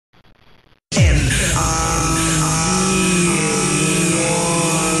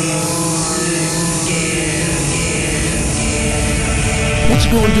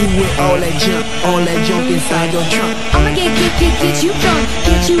all that junk inside your trunk. I'ma get you drunk,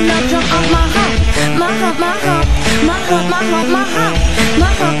 get you love drunk off my hump, my hump, my hump, my hump, my hump, my hump, my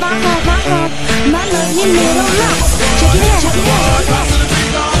hump, my hump, my hump, my love your little lump. Check it out, check it out.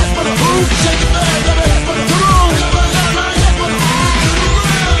 Shake it back, let me head for the groove.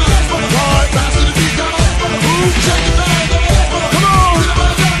 Bounce to the beat, come on, for the groove. Shake it back, let me head for the groove.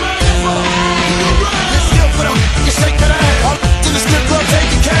 Let's still put on, you shake that ass. All in the strip club,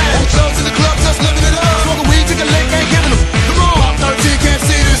 taking cash. Shows in the club, just living it up. Smoking weed, take a lick, ain't giving them. Come on, Pop 13 can't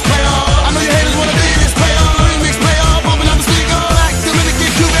see this player. I know your haters wanna be this player. Remix player, bumping out the speaker. Black,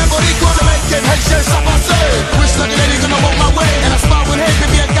 Dominican, Cuban, Boricua, Jamaican, Haitian, shop I say. Wish like a lady gonna walk my way. And I spot with hey,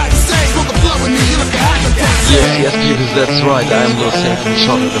 baby, I got to say. Smoke a blunt with me, you look a hack of that. Yes, because that's right. I'm Los Angeles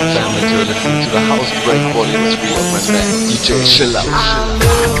Shot of the family. You're listening to the house break volume 3 of my band, DJ Chill Out.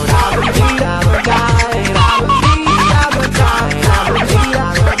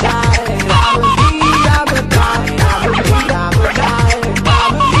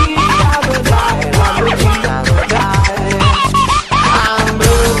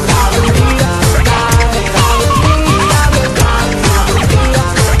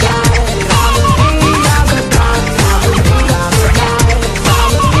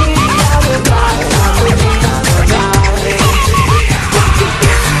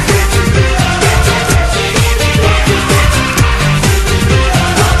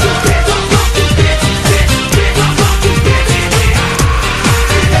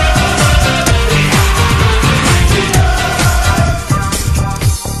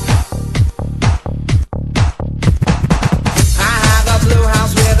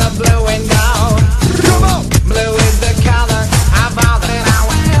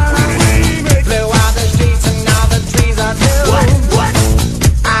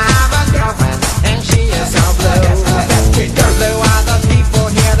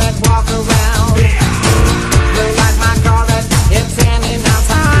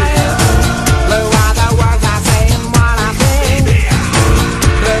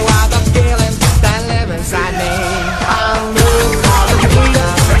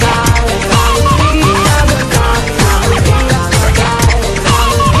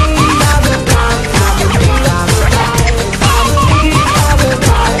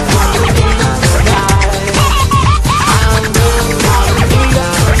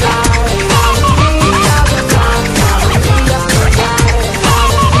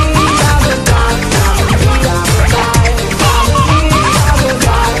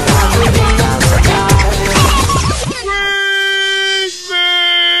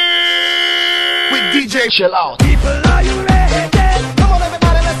 Chill out. People, are you ready? Come on,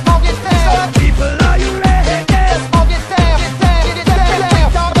 everybody, let's all get down. People, are you ready? Let's all get down. Get it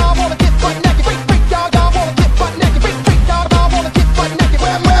down. Y'all wanna get butt naked. Freak, y'all wanna get butt naked. Freak, y'all wanna get butt naked.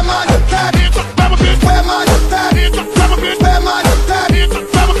 Where my dad is a rubber bitch. Where my dad is a rubber bitch. Where my dad is a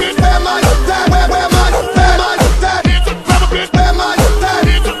rubber bitch. Where my dad, where my dad is a rubber bitch. Where my dad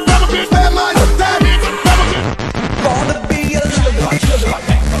is a rubber bitch. Where my dad is a rubber bitch. Wanna be a sugar.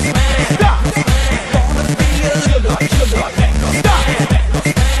 Stop.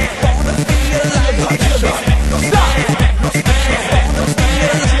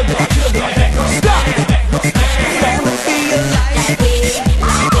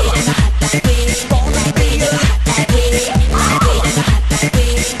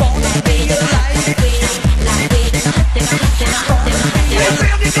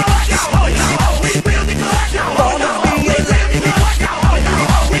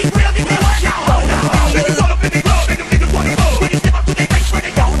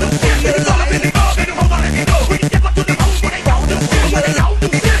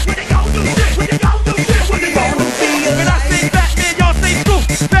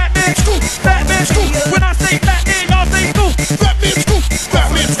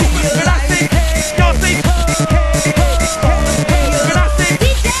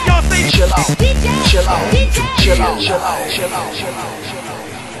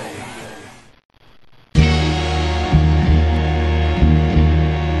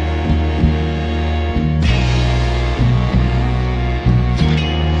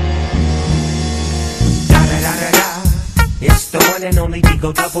 It's the one and only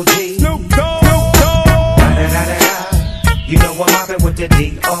Digo Double G. Snoop Dogg. You know I'm mobbing with the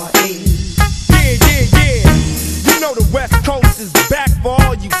D.R.E. Yeah. You know the West Coast is back for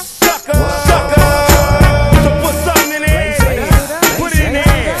all you suckers. So put something in there. Put it in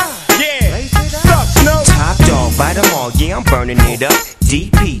there. Yeah. Suck, Snoop. Top dog, bite them all. Yeah, I'm burning it up.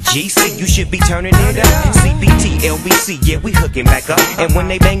 DP, GC, you should be turning it up. CBT, LBC, yeah, we hooking back up. And when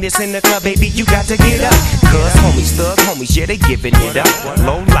they bang this in the club, baby, you got to get up. Cuz homies, thug homies, yeah, they giving it up.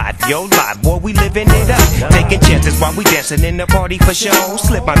 Low life, yo life, boy, we living it up. Taking chances while we dancing in the party for show.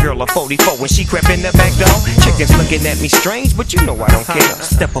 Slip my girl a 44 when she crept in the back door. Chickens looking at me strange, but you know I don't care.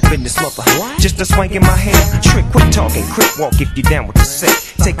 Step up in this mother, just a swing in my hair. Trick, quit talking, quick walk if you down with the set.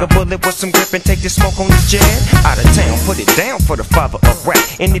 Take a bullet with some grip and take the smoke on the jet. Out of town, put it down for the father of rap.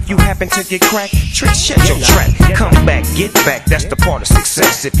 And if you happen to get cracked, Trick, shut your trap. Come back, get back, that's the part of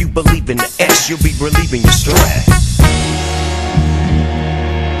success. If you believe in the S, you'll be relieving your stress.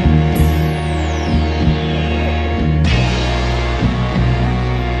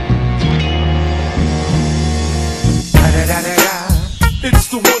 It's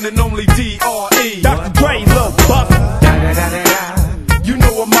the one and only D.R.E. Dr. Dre, Lil Buck. You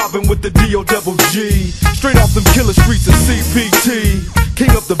know I'm mobbing with the D.O.double-G. Straight off them killer streets of CPT.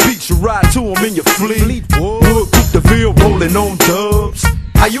 King up the beach, you ride to him in your fleet. Wood, Coupe de Ville, rolling on dubs.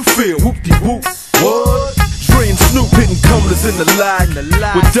 How you feel? Whoop-de-whoop. What? Dre and Snoop hitting cumblers in the lag.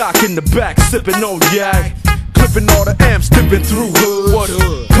 With Doc in the back, sipping on yak. Clipping all the amps, dipping through hood. What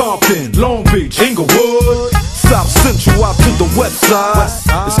hood? Compton, Long Beach, Inglewood. South Central out to the west side.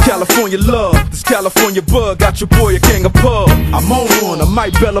 It's California love, this California bug. Got your boy a gang of pub. I'm on one, I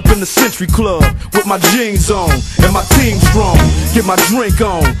might bell up in the Century Club with my jeans on and my team strong. Get my drink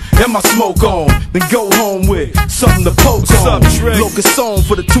on and my smoke on, then go home with something to poke on. Locust song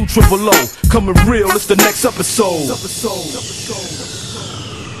for the 200. Coming real, it's the next episode.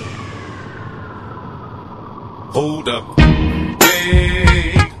 Hold up,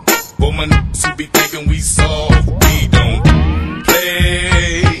 hey, woman, who be thinking we soft, we don't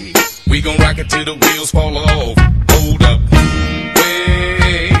play. We gon' rock it till the wheels fall off. Hold up,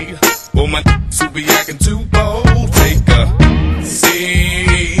 hey, woman, who be acting too bold. Take a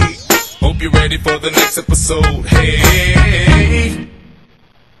seat. Hope you're ready for the next episode. Hey,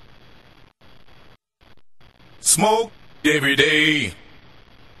 smoke every day.